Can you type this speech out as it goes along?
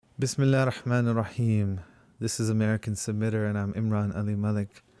Bismillah ar-Rahman ar-Rahim. This is American Submitter and I'm Imran Ali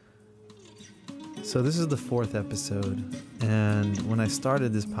Malik. So this is the 4th episode, and when I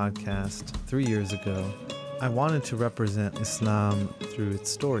started this podcast 3 years ago, I wanted to represent Islam through its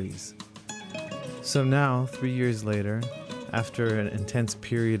stories. So now, 3 years later, after an intense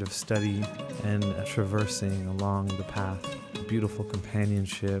period of study and traversing along the path of beautiful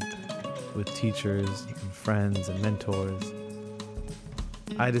companionship with teachers and friends and mentors,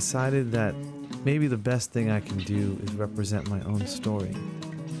 I decided that maybe the best thing I can do is represent my own story.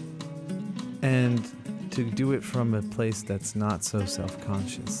 And to do it from a place that's not so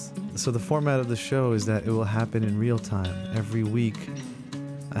self-conscious. So the format of the show is that it will happen in real time. Every week,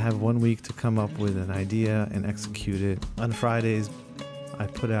 I have 1 week to come up with an idea and execute it. On Fridays, I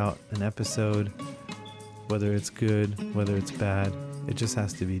put out an episode, whether it's good, whether it's bad, it just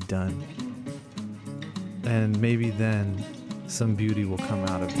has to be done. And maybe then, some beauty will come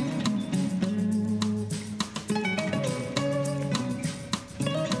out of it.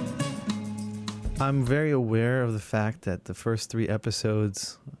 I'm very aware of the fact that the first 3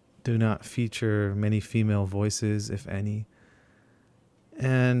 episodes do not feature many female voices, if any.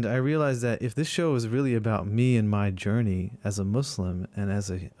 And I realized that if this show is really about me and my journey as a Muslim and as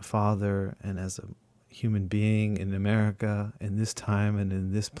a father and as a human being in America in this time and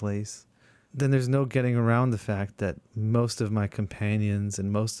in this place, then there's no getting around the fact that most of my companions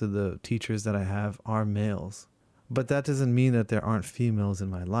and most of the teachers that I have are males. But that doesn't mean that there aren't females in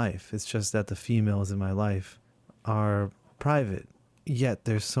my life. It's just that the females in my life are private, yet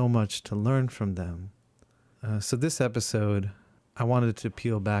there's so much to learn from them. So this episode, I wanted to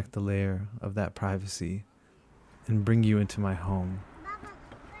peel back the layer of that privacy and bring you into my home.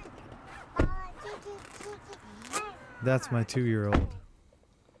 That's my 2-year-old.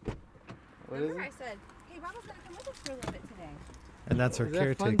 Remember I said, hey, Baba's going to come with us for a little bit today. And that's her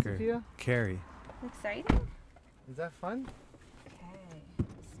caretaker, fun, Carrie. Exciting? Is that fun? Okay.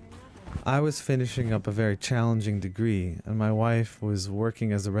 I was finishing up a very challenging degree, and my wife was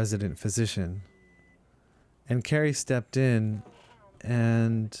working as a resident physician. And Carrie stepped in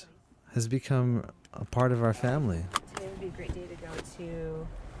and has become a part of our family. Today would be a great day to go to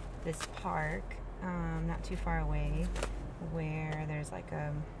this park, not too far away, where there's like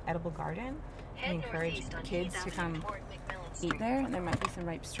a edible garden. We encourage kids to come eat there, and there might be some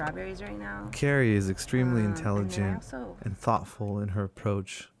ripe strawberries right now. Carrie is extremely intelligent and and thoughtful in her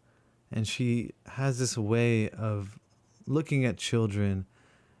approach, and she has this way of looking at children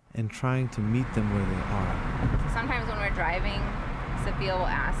and trying to meet them where they are. Sometimes when we're driving, Sophia will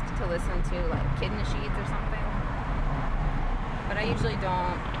ask to listen to like Kid Nasheeds or something, but I usually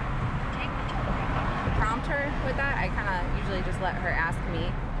don't prompt her with that. I kind of usually just let her ask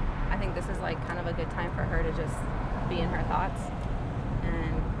me. I think this is like kind of a good time for her to just be in her thoughts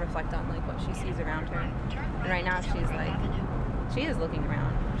and reflect on like what she sees around her. And right now she's like, she is looking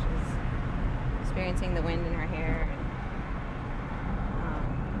around. She's experiencing the wind in her hair.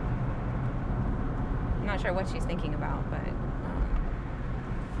 I'm not sure what she's thinking about, but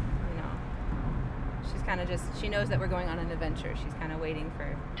she's kind of just, she knows that we're going on an adventure. She's kind of waiting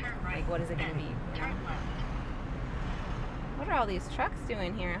for, like, what is it going to be, you know? What are all these trucks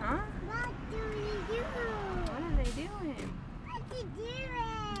doing here, huh? What do you do? What are they doing? What you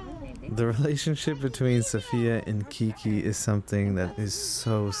doing? What are they doing? The relationship between Sophia and Kiki is something that is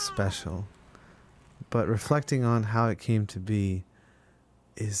so special. But reflecting on how it came to be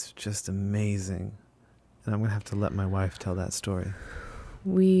is just amazing. And I'm going to have to let my wife tell that story.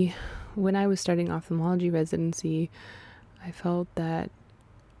 When I was starting ophthalmology residency, I felt that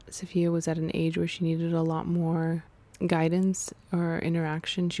Sophia was at an age where she needed a lot more guidance or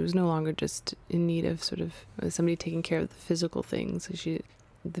interaction. She was no longer just in need of sort of somebody taking care of the physical things.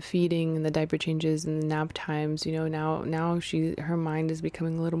 The feeding and the diaper changes and the nap times, now her mind is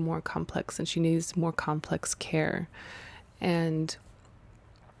becoming a little more complex and she needs more complex care. And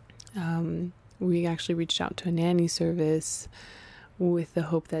we actually reached out to a nanny service with the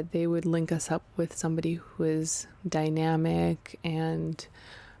hope that they would link us up with somebody who is dynamic and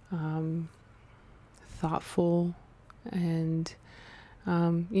thoughtful and,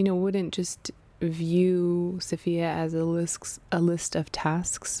 wouldn't just view Sophia as a list of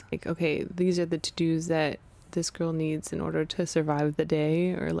tasks. Like, okay, these are the to-dos that this girl needs in order to survive the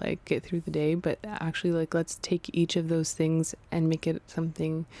day or like get through the day. But actually, like, let's take each of those things and make it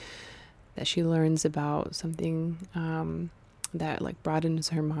something that she learns about, something that like broadens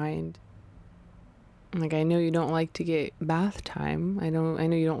her mind. Like, I know you don't like to get bath time. I know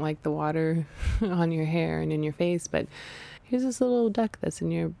you don't like the water on your hair and in your face, but here's this little duck that's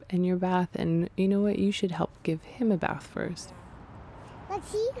in your bath, and you know what? You should help give him a bath first. But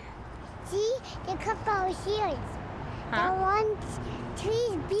see, the couple here. Huh? The one tree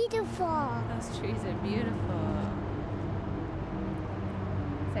is beautiful. Those trees are beautiful.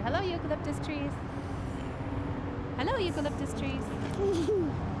 Say hello, eucalyptus trees. Hello, eucalyptus trees.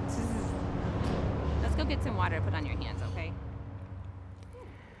 Let's go get some water to put on your hands, okay?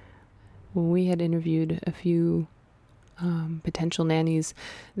 When we had interviewed a few potential nannies,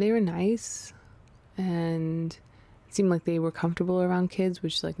 they were nice and it seemed like they were comfortable around kids,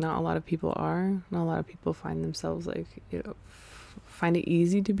 which like not a lot of people are. Not a lot of people find themselves like, find it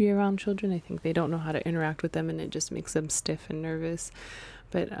easy to be around children. I think they don't know how to interact with them and it just makes them stiff and nervous.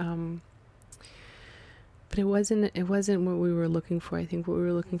 But it wasn't what we were looking for. I think what we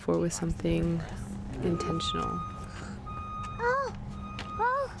were looking for was something intentional. Oh,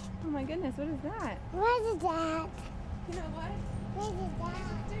 Oh my goodness, what is that? what is that? You know what? What is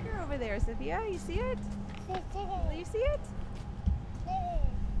that? Digger over there, Sophia. You see it? Do you see it?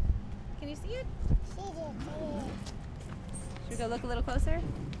 Can you see it? Should we go look a little closer?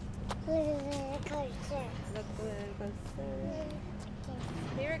 Look a little closer.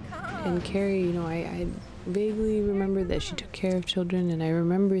 Here it comes. And Carrie, I vaguely remember that she took care of children, and I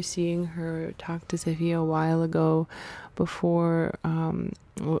remember seeing her talk to Sophia a while ago before, when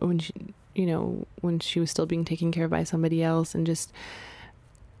she was still being taken care of by somebody else, and just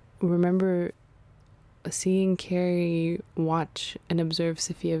remember seeing Carrie watch and observe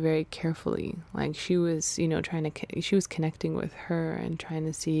Sophia very carefully. Like she was, she was connecting with her and trying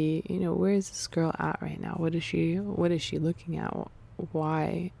to see, where is this girl at right now? What is she looking at?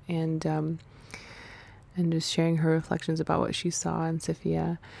 Why? And just sharing her reflections about what she saw in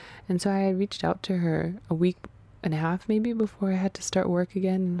Sophia. And so I had reached out to her a week and a half maybe before I had to start work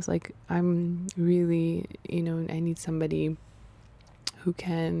again, and was like, I'm really, I need somebody who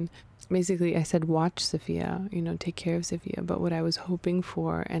can, basically I said, watch Sophia, take care of Sophia. But what I was hoping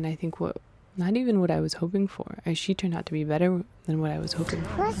for, and I think not even what I was hoping for, she turned out to be better than what I was hoping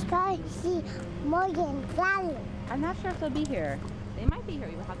for. Let's go see Morgan Valley. I'm not sure if they'll be here. They might be here.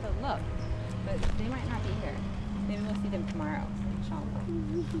 We will have to look. But they might not be here. Maybe we'll see them tomorrow. Inshallah.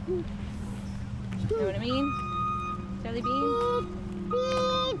 You know what I mean? Jelly bean?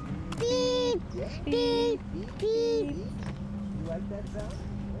 Beep, beep, beep, beep.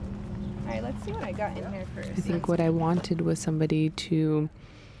 Alright, let's see what I got in here first. I think what I wanted was somebody to,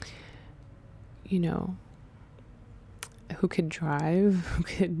 who could drive, who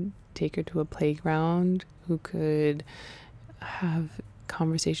could take her to a playground, who could have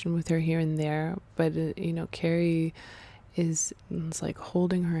conversation with her here and there. But, Carrie is like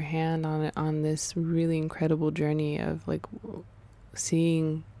holding her hand on this really incredible journey of like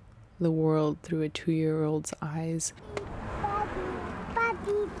seeing the world through a 2-year-old's eyes.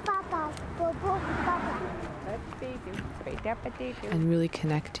 And really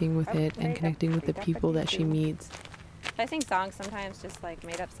connecting with it and connecting with the people that she meets. I sing songs sometimes, just like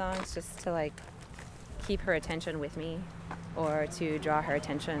made up songs, just to like keep her attention with me or to draw her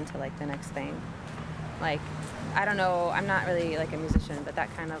attention to like the next thing. Like, I don't know, I'm not really like a musician, but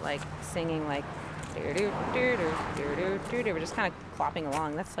that kind of like singing like we're just kind of clopping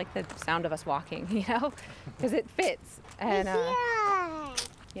along. That's like the sound of us walking, because it fits. And if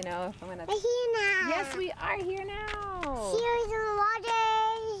I'm gonna. We're here now. Yes, we are here now. Here's the water.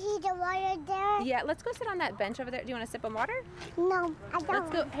 See the water there? Yeah, let's go sit on that bench over there. Do you want a sip of water? No, I don't. Let's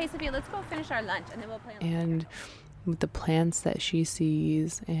go. Hey, Sophia, let's go finish our lunch and then we'll play on the And with the plants that she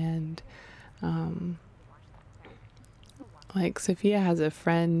sees, and like Sophia has a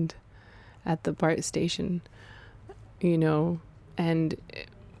friend at the BART station, and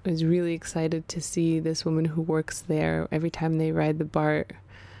is really excited to see this woman who works there every time they ride the BART.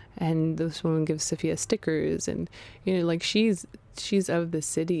 And this woman gives Sophia stickers, and like she's of the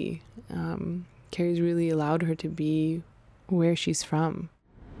city. Carrie's really allowed her to be where she's from.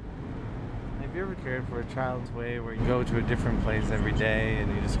 Have you ever cared for a child's way where you go to a different place every day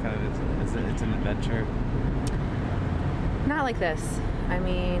and you just kind of, it's an adventure? Not like this. I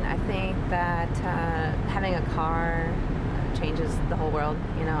mean, I think that having a car changes the whole world.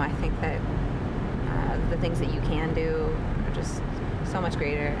 I think that the things that you can do are just so much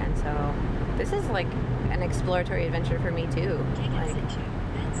greater, and so this is like an exploratory adventure for me too. Like, I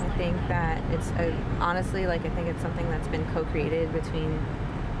think that it's honestly, like, I think it's something that's been co-created between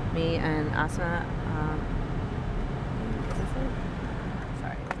me and Asma. Is this it?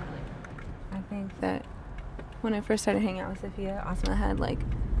 Sorry. I think that when I first started hanging out with Sophia, Asma had like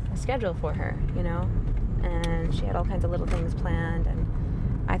a schedule for her, and she had all kinds of little things planned, and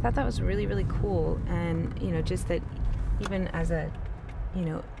I thought that was really, really cool. And just that even as a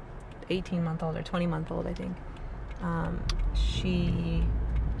 18-month-old or 20-month-old, I think she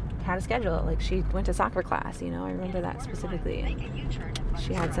had a schedule. Like, she went to soccer class, you know, I remember that specifically. And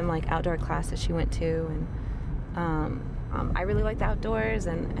she had some like outdoor classes she went to, and I really liked the outdoors,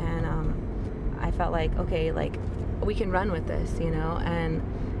 and I felt like, okay, like, we can run with this, you know. And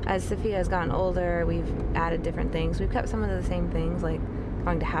as Sophia has gotten older, we've added different things. We've kept some of the same things, like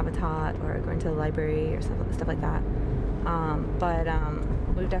going to Habitat or going to the library or stuff like that. But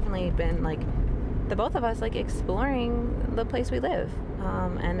we've definitely been, like, the both of us, like, exploring the place we live.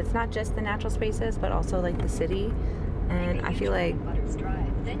 And it's not just the natural spaces, but also, like, the city. And I feel like,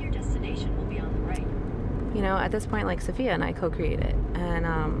 then your destination will be on the right. you know, at this point, like, Sophia and I co-create it.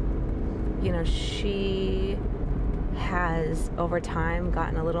 And, you know, she has, over time,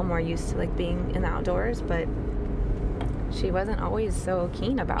 gotten a little more used to, like, being in the outdoors, but she wasn't always so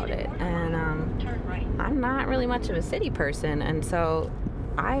keen about it. And I'm not really much of a city person, and so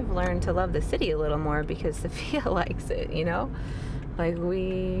I've learned to love the city a little more because Sophia likes it, you know? Like,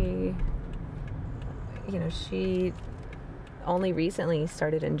 you know, she only recently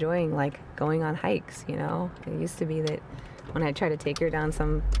started enjoying, like, going on hikes, you know? It used to be that when I tried to take her down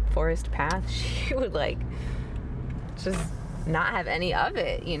some forest path, she would, like, just not have any of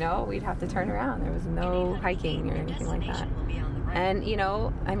it, you know? We'd have to turn around. There was no hiking or anything like that. And, you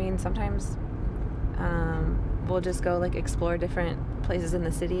know, I mean, sometimes we'll just go, like, explore different places in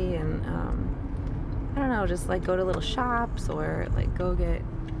the city, and I don't know, just, like, go to little shops or, like, go get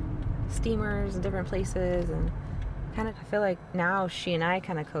steamers in different places. And kind of, I feel like now she and I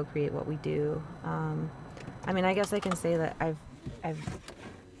kind of co-create what we do. I mean, I guess I can say that I've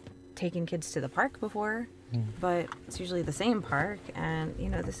taken kids to the park before, but it's usually the same park. And, you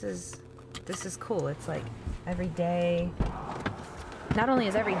know, this is cool. It's like every day, not only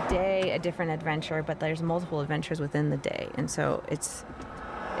is every day a different adventure, but there's multiple adventures within the day. And so it's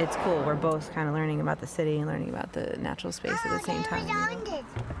cool. We're both kind of learning about the city and learning about the natural space at the same time.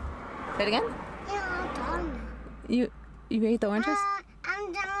 Say it again? You ate the oranges?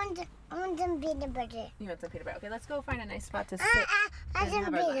 I want some peanut butter. You want some peanut butter? Okay, let's go find a nice spot to sit. I want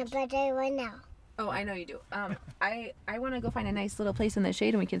some peanut butter right now. Oh, I know you do. I want to go find a nice little place in the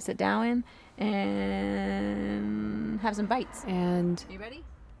shade, and we can sit down and have some bites. And, Are you ready?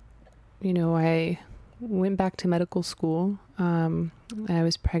 you know, I went back to medical school. I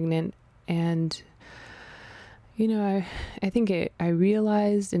was pregnant, and, you know, I think I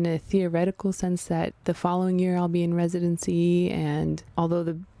realized in a theoretical sense that the following year I'll be in residency, and although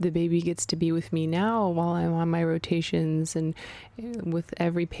the baby gets to be with me now while I'm on my rotations, and with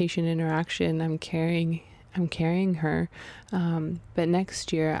every patient interaction I'm carrying her, but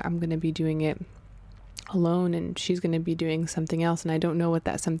next year I'm going to be doing it alone, and she's going to be doing something else, and I don't know what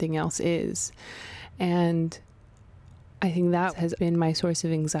that something else is. And I think that has been my source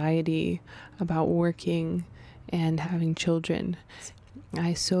of anxiety about working and having children.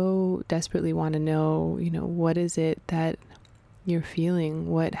 I so desperately want to know, you know, what is it that you're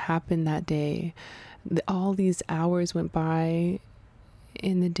feeling? What happened that day? All these hours went by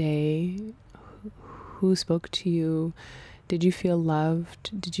in the day. Who spoke to you? Did you feel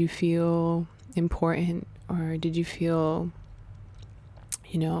loved? Did you feel important? Or did you feel,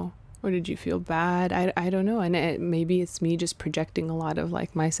 you know, or did you feel bad? I don't know. And maybe it's me just projecting a lot of,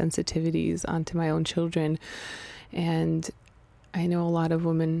 like, my sensitivities onto my own children. And I know a lot of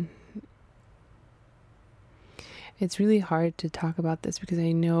women, it's really hard to talk about this because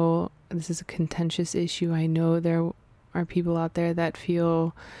I know this is a contentious issue. I know there are people out there that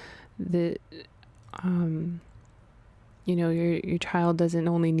feel that, you know, your child doesn't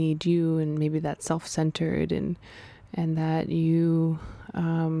only need you, and maybe that's self-centered, and that you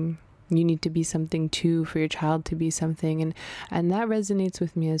need to be something too for your child to be something, and that resonates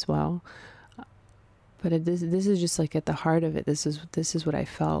with me as well. But this is just, like, at the heart of it. This is what I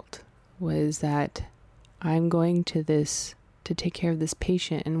felt, was that I'm going to take care of this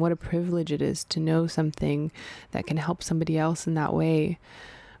patient, and what a privilege it is to know something that can help somebody else in that way.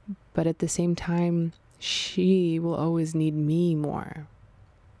 But at the same time, she will always need me more.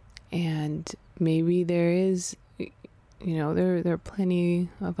 And maybe there is, you know, there are plenty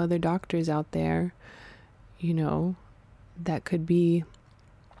of other doctors out there, you know, that could be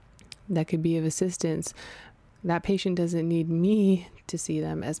of assistance. That patient doesn't need me to see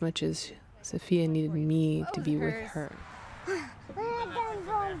them as much as Sophia needed me to be with her. We're done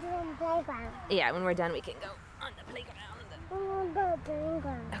going to the playground. Yeah, when we're done, we can go on the playground. We'll go to the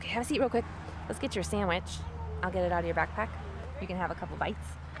playground. Okay, have a seat real quick. Let's get your sandwich. I'll get it out of your backpack. You can have a couple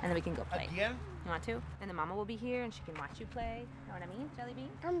bites, and then we can go play. Again? You want to? And then Mama will be here, and she can watch you play. Know what I mean, Jelly Bean?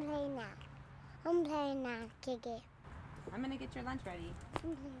 I'm playing now, Kiki. I'm gonna get your lunch ready.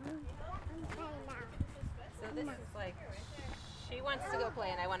 I'm playing now. So this is like She wants to go play,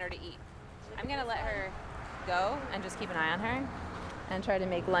 and I want her to eat. I'm going to let her go and just keep an eye on her and try to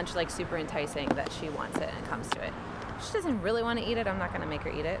make lunch like super enticing that she wants it and comes to it. If she doesn't really want to eat it, I'm not going to make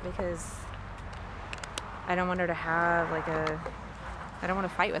her eat it because I don't want her to have I don't want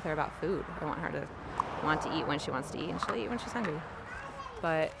to fight with her about food. I want her to want to eat when she wants to eat, and she'll eat when she's hungry.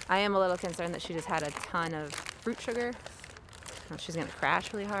 But I am a little concerned that she just had a ton of fruit sugar. She's going to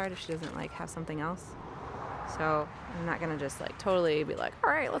crash really hard if she doesn't like have something else. So I'm not going to just like totally be like, all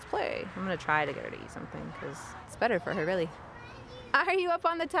right, let's play. I'm going to try to get her to eat something because it's better for her, really. Are you up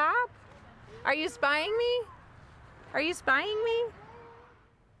on the top? Are you spying me? Are you spying me?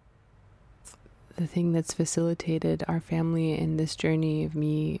 The thing that's facilitated our family in this journey of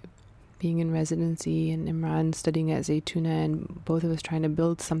me being in residency and Imran studying at Zaytuna, and both of us trying to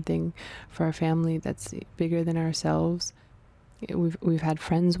build something for our family that's bigger than ourselves. We've had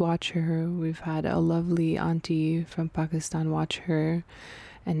friends watch her. We've had a lovely auntie from Pakistan watch her,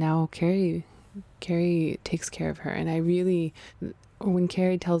 and now Carrie takes care of her. And I really, when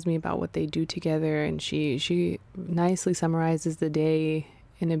Carrie tells me about what they do together, and she nicely summarizes the day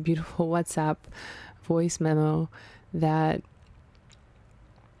in a beautiful WhatsApp voice memo that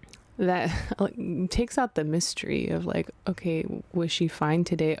takes out the mystery of like, okay, was she fine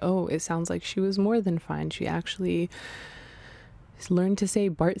today? Oh, it sounds like she was more than fine. She actually learned to say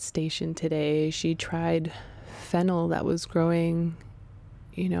BART station today. She tried fennel that was growing,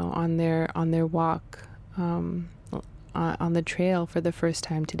 on their walk on the trail for the first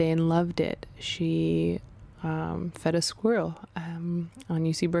time today and loved it. She fed a squirrel on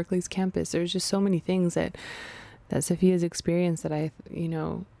UC Berkeley's campus. There's just so many things that Safia's experienced that it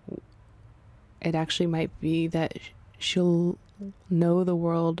actually might be that she'll know the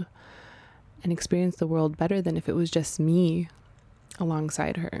world and experience the world better than if it was just me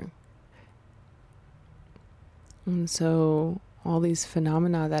alongside her. And so all these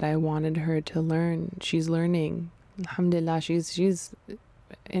phenomena that I wanted her to learn, she's learning. Alhamdulillah, she's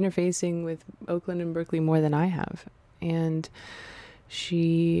interfacing with Oakland and Berkeley more than I have. And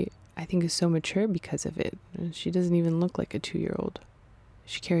she, I think, is so mature because of it. She doesn't even look like a 2-year-old.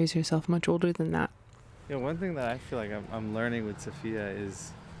 She carries herself much older than that. One thing that I feel like I'm learning with Safia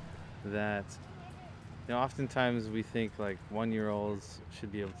is that, oftentimes we think like 1-year-olds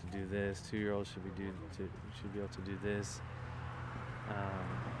should be able to do this, 2-year-olds should be able to do this.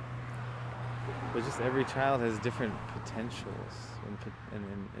 But just every child has different potentials, and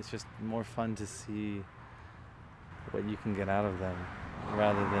it's just more fun to see what you can get out of them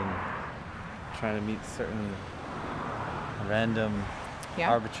rather than trying to meet certain random,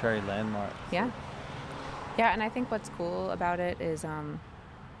 arbitrary landmarks. Yeah, and I think what's cool about it is,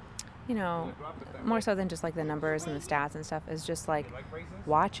 more so than just like the numbers and the stats and stuff, is just like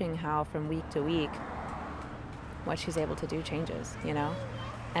watching how from week to week what she's able to do changes,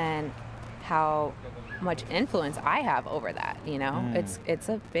 and how much influence I have over that, It's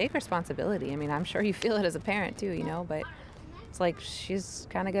a big responsibility. I mean, I'm sure you feel it as a parent too, but it's like she's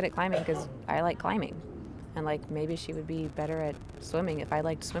kind of good at climbing because I like climbing. And like maybe she would be better at swimming if I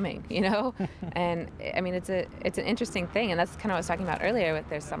liked swimming, And I mean, it's an interesting thing, and that's kind of what I was talking about earlier.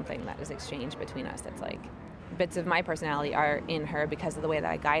 There's something that is exchanged between us that's like bits of my personality are in her because of the way that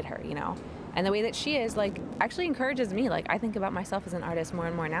I guide her, And the way that she is, like, actually encourages me. Like, I think about myself as an artist more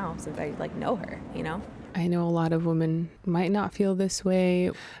and more now since I, like, know her, I know a lot of women might not feel this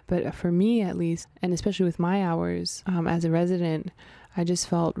way, but for me, at least, and especially with my hours as a resident, I just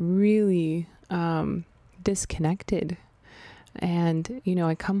felt really disconnected. And,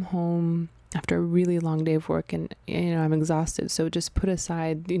 I come home after a really long day of work and, I'm exhausted. So just put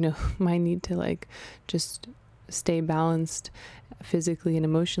aside, my need to, like, just stay balanced physically and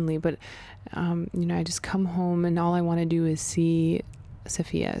emotionally, but I just come home and all I want to do is see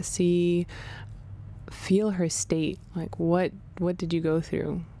Safia, feel her state, like what did you go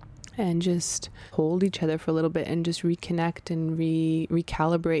through, and just hold each other for a little bit and just reconnect and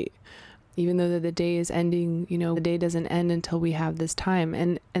recalibrate. Even though the day is ending, the day doesn't end until we have this time.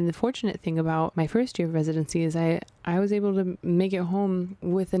 And the fortunate thing about my first year of residency is I was able to make it home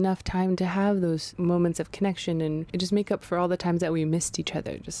with enough time to have those moments of connection and just make up for all the times that we missed each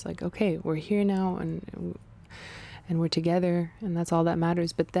other. Just like, okay, we're here now and we're together, and that's all that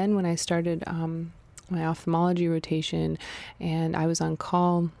matters. But then when I started my ophthalmology rotation and I was on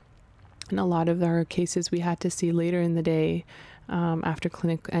call, and a lot of our cases we had to see later in the day, after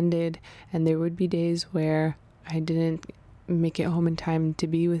clinic ended, and there would be days where I didn't make it home in time to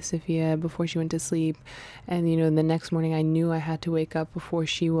be with Safia before she went to sleep, and the next morning I knew I had to wake up before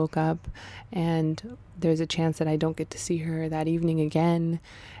she woke up, and there's a chance that I don't get to see her that evening again.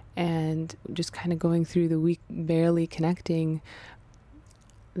 and just kind of going through the week barely connecting,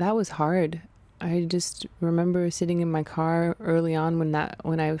 that was hard. I just remember sitting in my car early on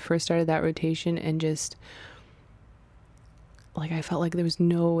when I first started that rotation, and just like I felt like there was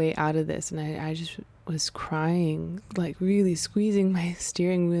no way out of this, and I just was crying, like really squeezing my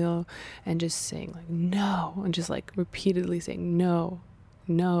steering wheel and just saying like no, and just like repeatedly saying no,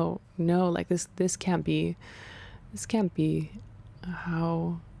 like this can't be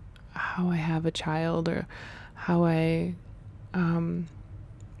how I have a child, or how I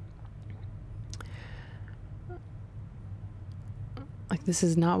like this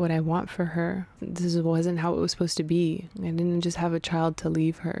is not what I want for her. This wasn't how it was supposed to be. I didn't just have a child to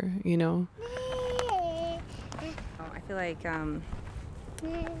leave her, you know? I feel like,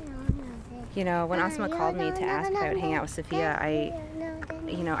 you know, when Asma called me to ask if I would hang out with Sophia, I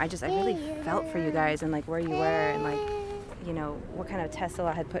really felt for you guys and like where you were and like, you know, what kind of test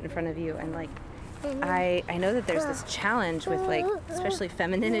Allah had put in front of you. And like, I know that there's this challenge with like, especially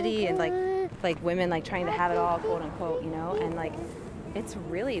femininity and like women like trying to have it all, quote unquote, you know, and like, it's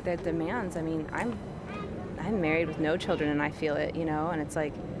really the demands. I mean, I'm married with no children and I feel it, you know, and it's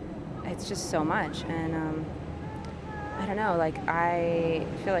like, it's just so much. And I don't know, like I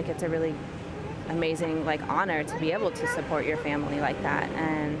feel like it's a really amazing like honor to be able to support your family like that.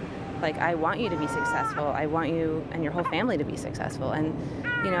 And like, I want you to be successful. I want you and your whole family to be successful. And,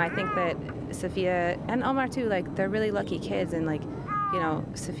 you know, I think that Sophia and Omar too, like they're really lucky kids. And like, you know,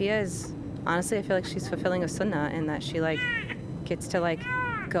 Sophia is, honestly, I feel like she's fulfilling a sunnah in that she like gets to like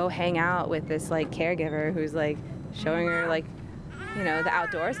go hang out with this like caregiver who's like showing her like, you know, the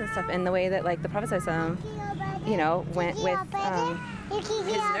outdoors and stuff in the way that like the Prophet you know, went with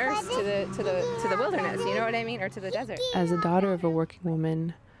his nurse to the wilderness, you know what I mean, or to the desert. As a daughter of a working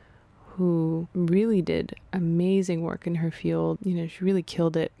woman who really did amazing work in her field, you know, she really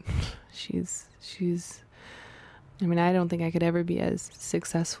killed it. She's I mean, I don't think I could ever be as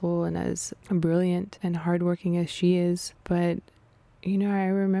successful and as brilliant and hardworking as she is. But, you know, I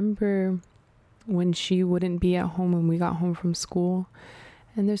remember when she wouldn't be at home when we got home from school.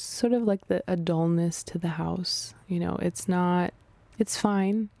 And there's sort of like a dullness to the house. You know, it's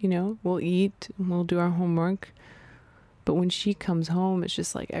fine. You know, we'll eat, we'll do our homework. But when she comes home, it's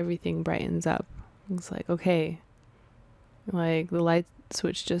just like everything brightens up. It's like, okay, like the light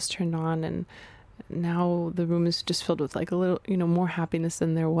switch just turned on and now the room is just filled with like a little, you know, more happiness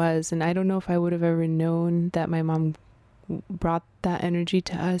than there was. And I don't know if I would have ever known that my mom brought that energy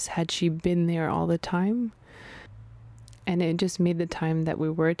to us had she been there all the time. And it just made the time that we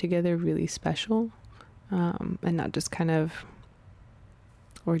were together really special, and not just kind of,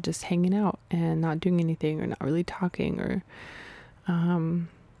 or just hanging out and not doing anything or not really talking, or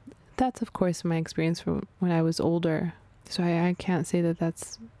that's of course my experience from when I was older. So I can't say that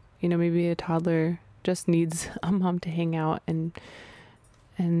that's, you know, maybe a toddler just needs a mom to hang out and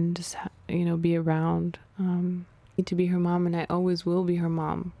just, you know, be around. Need to be her mom, and I always will be her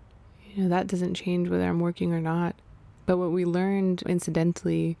mom. You know, that doesn't change whether I'm working or not. But what we learned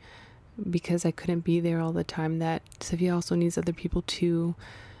incidentally, because I couldn't be there all the time, that Sophia also needs other people too,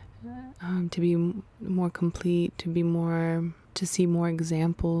 to be more complete, to see more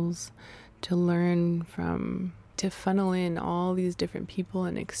examples, to learn from, to funnel in all these different people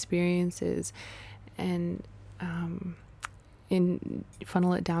and experiences, and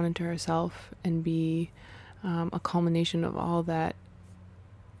funnel it down into herself and be a culmination of all that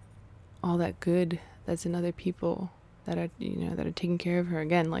good that's in other people that are, you know, that are taking care of her.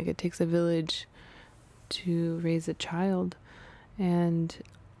 Again, like it takes a village to raise a child, and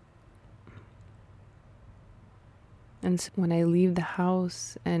when I leave the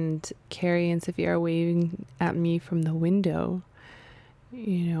house and Carrie and Sophia are waving at me from the window,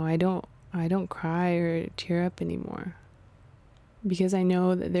 you know, I don't cry or tear up anymore, because I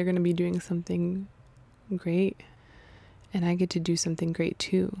know that they're going to be doing something great, and I get to do something great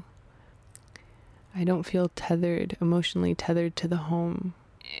too. I don't feel emotionally tethered to the home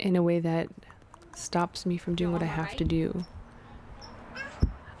in a way that stops me from doing what I have to do.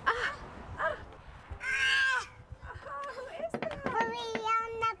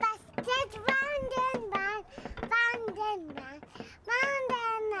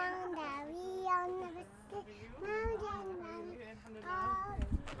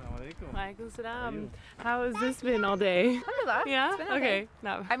 How has this been all day? Alhamdulillah. Yeah? It's been Okay.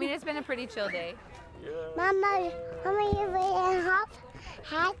 No. I mean, it's been a pretty chill day. Mama, you wear a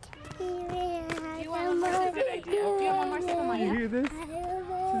hat? Do you want one more sip? Do you want one more sip of You mine? hear this?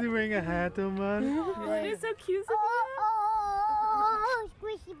 Is he wearing a hat, Omar? That is so cute. Oh,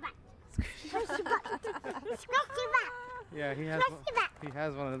 squishy butt. Squishy butt. Squishy butt. Yeah, he has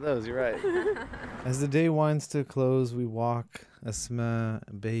one of those, you're right. As the day winds to a close, we walk, Asma,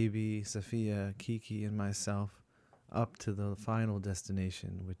 baby, Safiya, Kiki, and myself, up to the final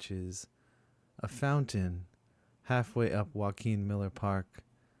destination, which is a fountain halfway up Joaquin Miller Park,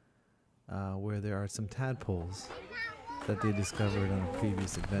 where there are some tadpoles that they discovered on a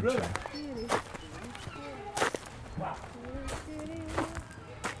previous adventure.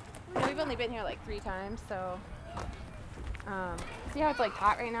 We've only been here like 3 times, so see how it's like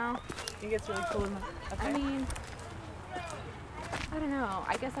hot right now? It gets really cool in the I mean, I don't know.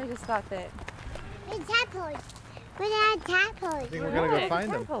 I guess I just thought that The tadpoles. Where are the tadpoles? I think we're gonna go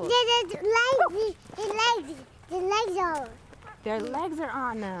find them. The legs are. their legs are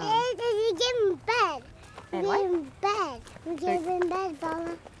on them. You give them bed. And We what? give them bed. We give them bed,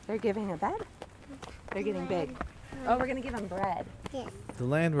 Mama. They're giving a bed? They're getting big. Oh, we're gonna give them bread. Yes. The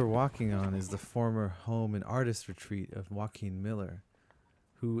land we're walking on is the former home and artist retreat of Joaquin Miller,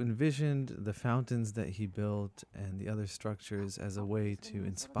 who envisioned the fountains that he built and the other structures as a way to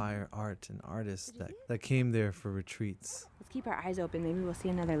inspire art and artists that came there for retreats. Let's keep our eyes open. Maybe we'll see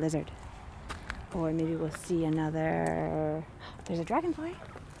another lizard. Or maybe we'll see another... There's a dragonfly.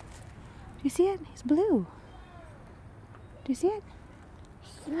 Do you see it? He's blue. Do you see it?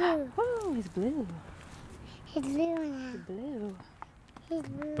 Blue. Oh, he's blue. He's blue now. Blue. He's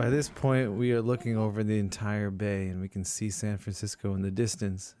blue. By this point, we are looking over the entire bay and we can see San Francisco in the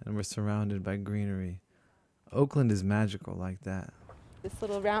distance, and we're surrounded by greenery. Oakland is magical like that. This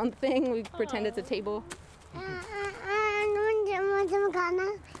little round thing, we pretend it's a table. Want some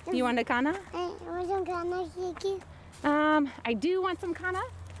kana? You want a kana? Want some kana, Kiki? I do want some kana.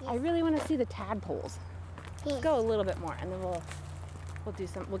 I really want to see the tadpoles. Yes. Go a little bit more, and then we'll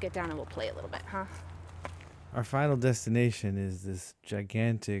get down and we'll play a little bit, huh? Our final destination is this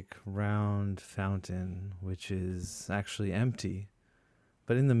gigantic round fountain, which is actually empty.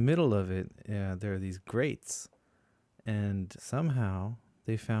 But in the middle of it, there are these grates. And somehow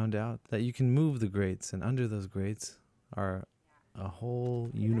they found out that you can move the grates, and under those grates are a whole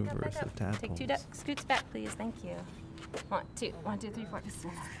universe of tadpoles. Take 2 scoots back, please. Thank you. 1, 2, 1, 2, 3, 4. Just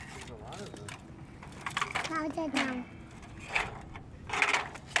Hold it down.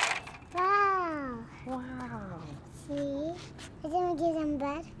 Wow. Wow. See? I didn't give them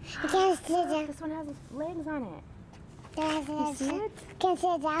bed. You can't sit down. This one has legs on it. You see it? Can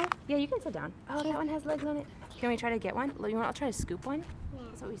sit down. Yeah, you can sit down. Oh, that one has legs on it. Can we try to get one? I'll try to scoop one. Yeah.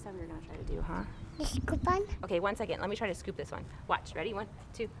 That's what we said we were gonna try to do, huh? The scoop on. Okay, 1 second. Let me try to scoop this one. Watch. Ready? 1,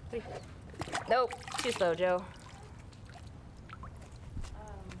 2, 3. Nope. Too slow, Joe.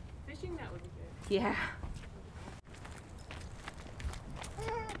 Fishing that would be good. Yeah.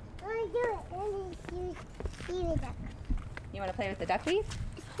 I do it. Then you see the duck. You want to play with the duckweed?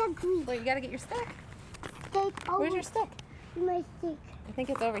 Duck me. Well, you gotta get your stick. Stick over. Where's your stick? My stick. I think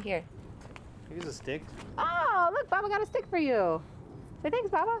it's over here. Here's a stick. Oh, look, Baba got a stick for you. Say thanks,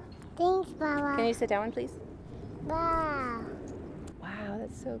 Baba. Thanks, Baba. Can you sit down, please? Wow. Wow,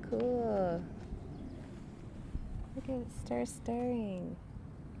 that's so cool. Look at it stirring.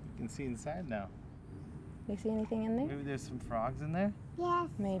 You can see inside now. You see anything in there? Maybe there's some frogs in there? Yes,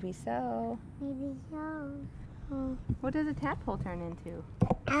 Maybe so. maybe so. What does a tadpole turn into?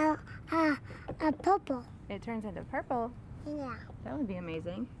 A purple. It turns into purple. Yeah. That would be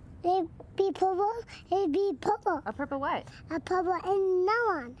amazing. It'd be purple. It'd be purple. A purple what? A purple and no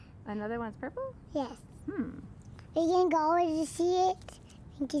one. Another one's purple? Yes. Hmm. We can go over to see it.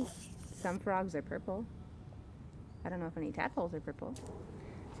 We can Some frogs are purple. I don't know if any tadpoles are purple.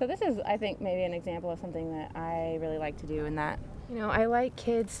 So this is, I think, maybe an example of something that I really like to do, in that, I like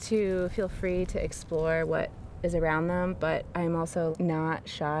kids to feel free to explore what is around them, but I'm also not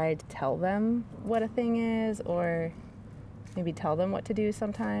shy to tell them what a thing is, or maybe tell them what to do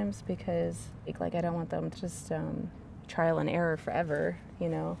sometimes, because like I don't want them to just trial and error forever,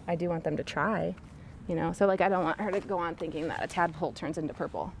 I do want them to try, so like I don't want her to go on thinking that a tadpole turns into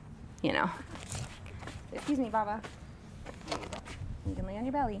purple, Excuse me, Baba. There you go. You can lay on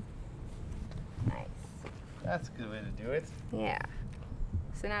your belly. Nice. That's a good way to do it. Yeah.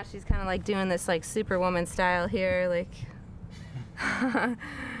 So now she's kind of like doing this like Superwoman style here, like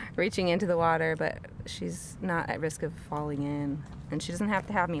reaching into the water, but she's not at risk of falling in. And she doesn't have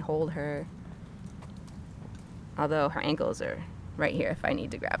to have me hold her. Although her ankles are right here if I need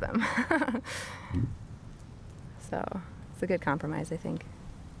to grab them. So it's a good compromise, I think.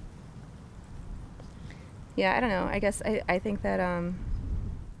 Yeah, I don't know. I guess I think that I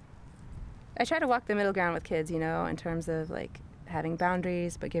try to walk the middle ground with kids, in terms of like having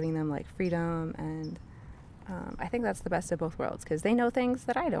boundaries, but giving them like freedom. And I think that's the best of both worlds, because they know things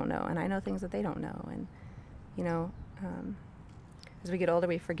that I don't know, and I know things that they don't know. And, as we get older,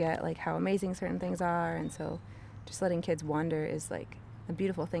 we forget like how amazing certain things are, and so just letting kids wander is like a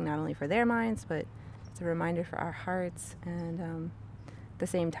beautiful thing, not only for their minds, but it's a reminder for our hearts. And at the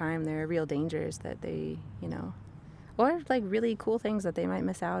same time, there are real dangers that they, or like really cool things that they might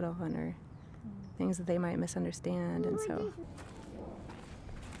miss out on, or things that they might misunderstand. And so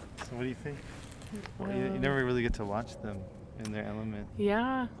what do you think? Well, you never really get to watch them in their element.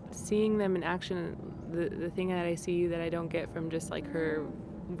 Yeah, seeing them in action, the thing that I see that I don't get from just like her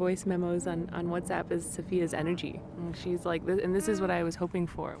voice memos on WhatsApp is Sophia's energy. And she's like, and this is what I was hoping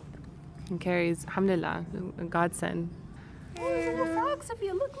for. And Carrie's, alhamdulillah, a godsend. Oh, there's a frog,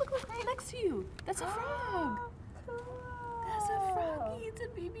 Sophia. Look right next to you. That's a frog. That's a froggy. It's a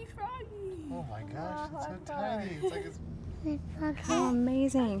baby froggy. Oh my gosh, it's so tiny. It's like it's... oh,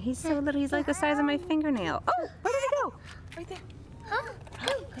 amazing. He's so little. He's like the size of my fingernail. Oh, where did he go? Right there.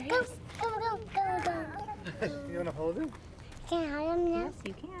 There he is. You want to hold him? Can I hold him now? Yes,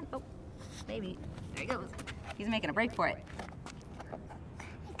 you can. Oh, maybe. There he goes. He's making a break for it.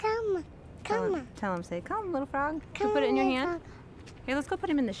 Come. Tell him, say, come, little frog. Can you put it in your hand? Here, let's go put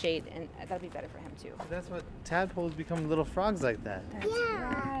him in the shade, and that'll be better for him, too. That's what tadpoles become, little frogs like that. That's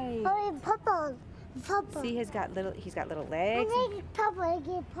right. Oh, it's purple. Purple. See, he's got little I legs. make it purple. I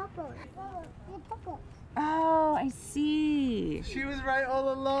get purple. It's purple. Oh, I see. She was right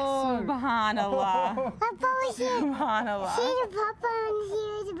all along. Subhanallah. Purple here. Subhanallah. See the purple and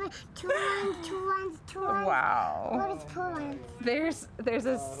here the two ones. Wow. What is two ones? There's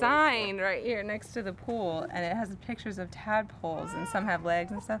a sign right here next to the pool, and it has pictures of tadpoles, and some have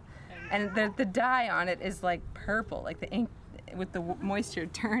legs and stuff. And the dye on it is like purple, like the ink with the moisture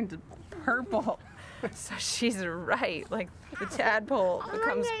turned purple. So she's right, like the tadpole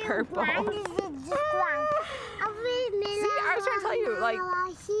becomes purple. See, I was trying to tell you, like,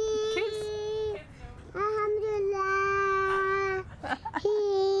 kids.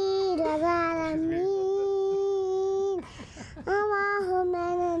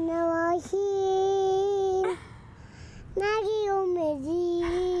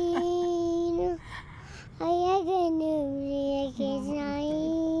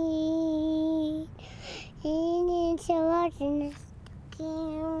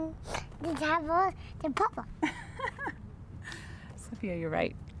 The purple. Sophia, you're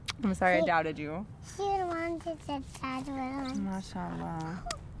right. I'm sorry I doubted you. She wanted the sad one. MashaAllah.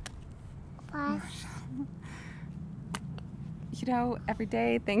 But Every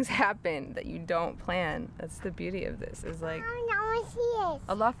day things happen that you don't plan. That's the beauty of this, is like I see it.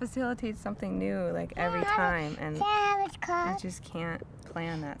 Allah facilitates something new like every time, and Can I have a you car? just can't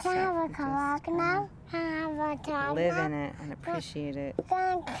plan that Can I have a stuff. car You now? Can I have a just car live now? in it and appreciate it. Can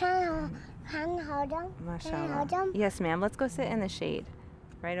I hold them? Can I hold MashaAllah. them? Yes, ma'am. Let's go sit in the shade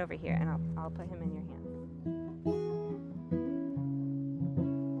right over here, and I'll put him in your hand.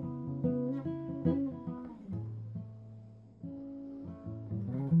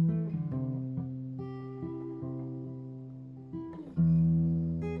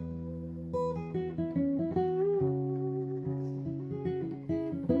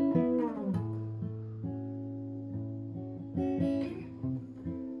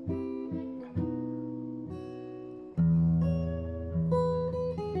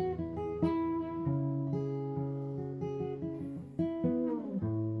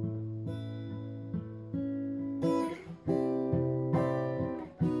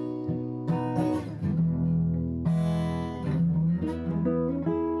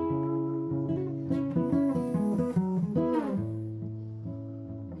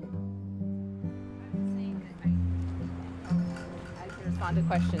 To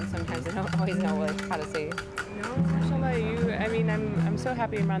questions sometimes. I don't always know how to say. No, mashallah, I'm so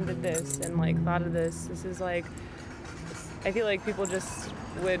happy Imran did this and like thought of this. This is like, I feel like people just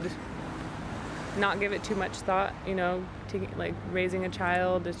would not give it too much thought, taking like raising a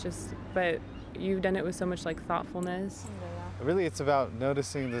child. It's just, but you've done it with so much like thoughtfulness. Really, it's about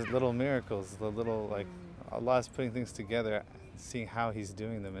noticing the little miracles, the little, like, Allah is putting things together, seeing how He's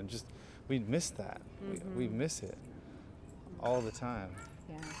doing them, and just, we miss that. We miss it all the time.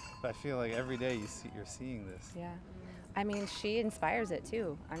 Yeah. But I feel like every day you're seeing this. Yeah. I mean, she inspires it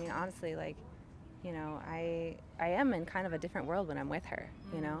too. I mean, honestly, like, I am in kind of a different world when I'm with her,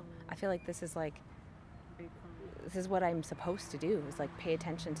 I feel like this is what I'm supposed to do, is like pay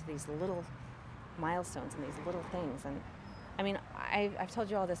attention to these little milestones and these little things. And I mean, I've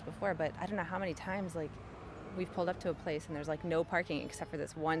told you all this before, but I don't know how many times like we've pulled up to a place and there's like no parking except for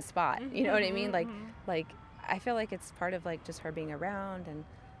this one spot. You know what I mean? Like I feel like it's part of like just her being around, and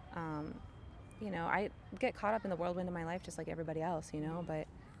I get caught up in the whirlwind of my life just like everybody else, but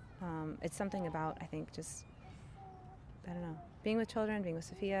it's something about, I think, just I don't know, being with children, being with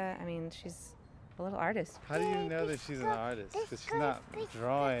Sophia. I mean, she's a little artist. How do you know that she's an artist? Because she's not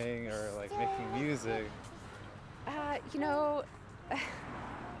drawing or like making music. You know,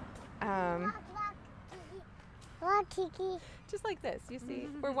 Walk, Kiki. just like this, you see,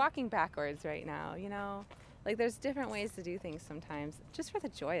 we're walking backwards right now, you know, like there's different ways to do things sometimes, just for the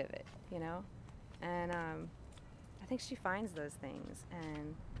joy of it, you know, and I think she finds those things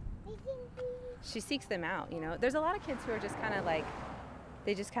and she seeks them out, you know. There's a lot of kids who are just kind of like,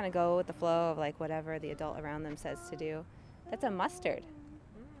 they just kind of go with the flow of like whatever the adult around them says to do. That's a mustard.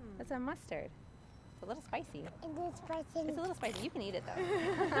 That's a mustard. It's a little spicy. And this person. It's a little spicy. You can eat it though.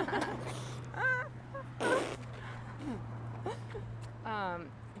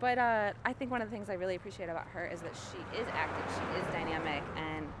 But I think one of the things I really appreciate about her is that she is active, she is dynamic,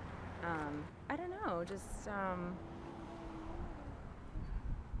 and I don't know, just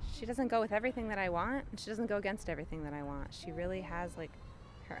she doesn't go with everything that I want, and she doesn't go against everything that I want. She really has like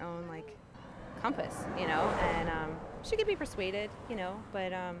her own like compass, you know, and she can be persuaded, you know,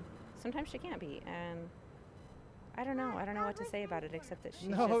 but sometimes she can't be, and I don't know what to say about it except that she's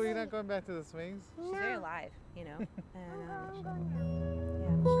No, just, you're not going back to the swings? she's very alive, you know, and I'm going now.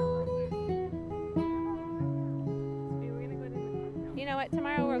 yeah, you know what?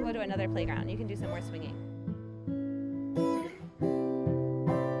 Tomorrow we'll go to another playground. You can do some more swinging.